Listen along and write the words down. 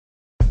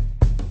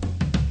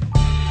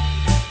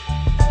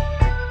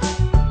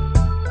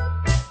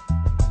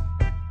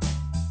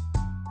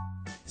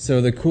So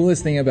the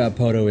coolest thing about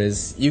Podo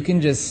is you can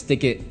just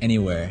stick it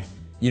anywhere.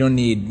 You don't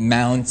need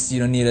mounts,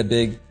 you don't need a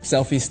big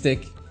selfie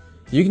stick.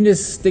 You can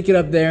just stick it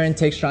up there and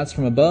take shots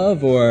from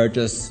above or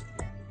just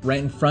right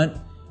in front,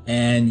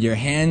 and your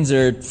hands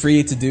are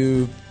free to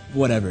do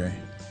whatever.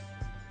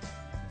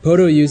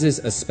 Podo uses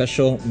a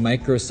special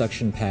micro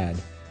suction pad.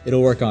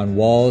 It'll work on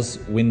walls,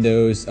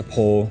 windows, a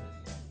pole,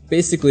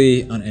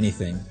 basically on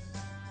anything.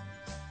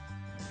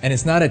 And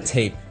it's not a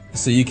tape,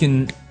 so you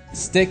can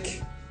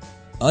stick,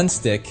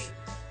 unstick,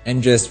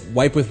 and just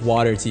wipe with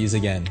water to use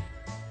again.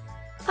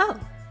 Oh,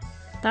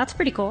 that's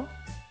pretty cool.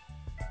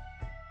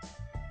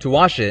 To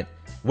wash it,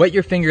 wet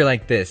your finger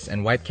like this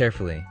and wipe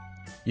carefully.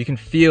 You can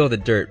feel the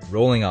dirt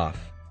rolling off.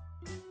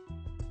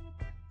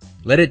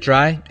 Let it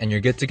dry and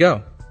you're good to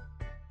go.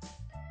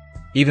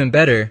 Even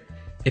better,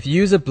 if you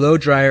use a blow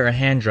dryer or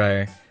hand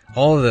dryer,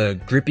 all the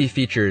grippy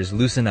features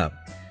loosen up,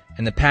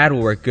 and the pad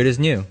will work good as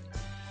new.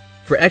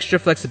 For extra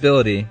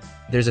flexibility,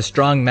 there's a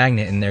strong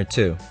magnet in there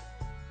too.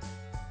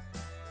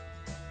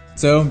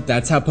 So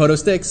that's how Podo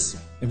sticks.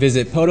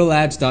 Visit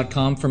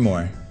podolabs.com for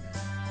more.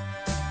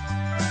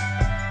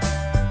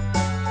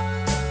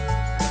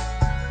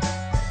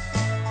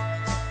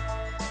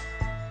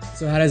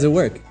 So how does it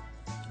work?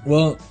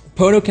 Well,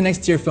 Podo connects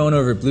to your phone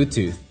over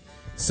Bluetooth,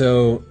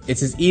 so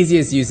it's as easy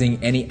as using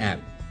any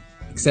app.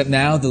 Except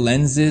now the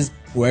lens is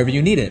wherever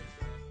you need it.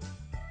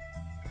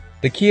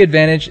 The key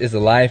advantage is the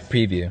live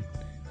preview.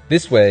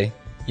 This way,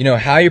 you know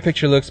how your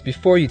picture looks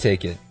before you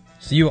take it,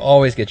 so you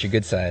always get your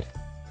good side.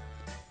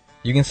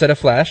 You can set a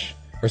flash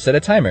or set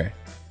a timer.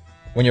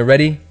 When you're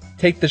ready,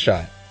 take the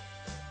shot.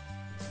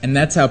 And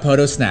that's how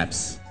Podo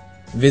snaps.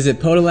 Visit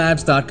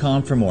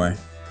podolabs.com for more.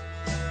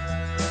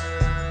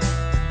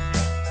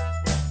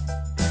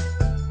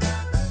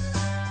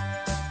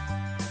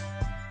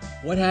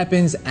 What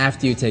happens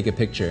after you take a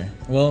picture?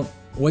 Well,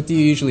 what do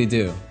you usually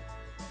do?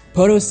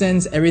 Podo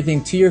sends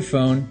everything to your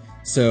phone,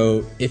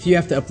 so if you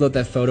have to upload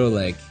that photo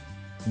like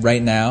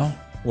right now,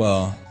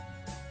 well,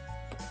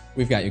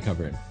 we've got you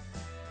covered.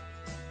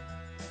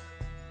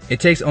 It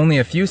takes only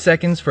a few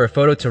seconds for a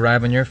photo to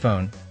arrive on your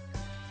phone.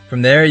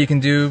 From there, you can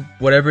do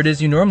whatever it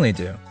is you normally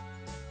do.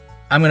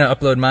 I'm gonna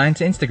upload mine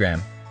to Instagram.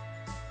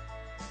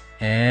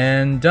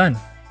 And done.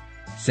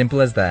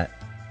 Simple as that.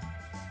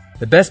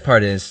 The best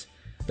part is,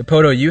 the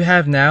Podo you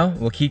have now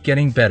will keep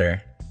getting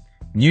better.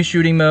 New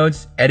shooting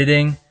modes,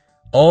 editing,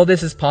 all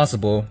this is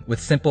possible with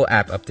simple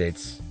app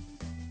updates.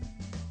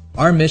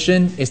 Our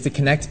mission is to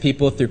connect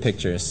people through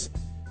pictures.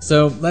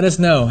 So let us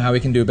know how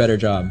we can do a better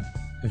job.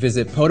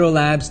 Visit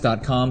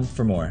podolabs.com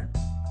for more.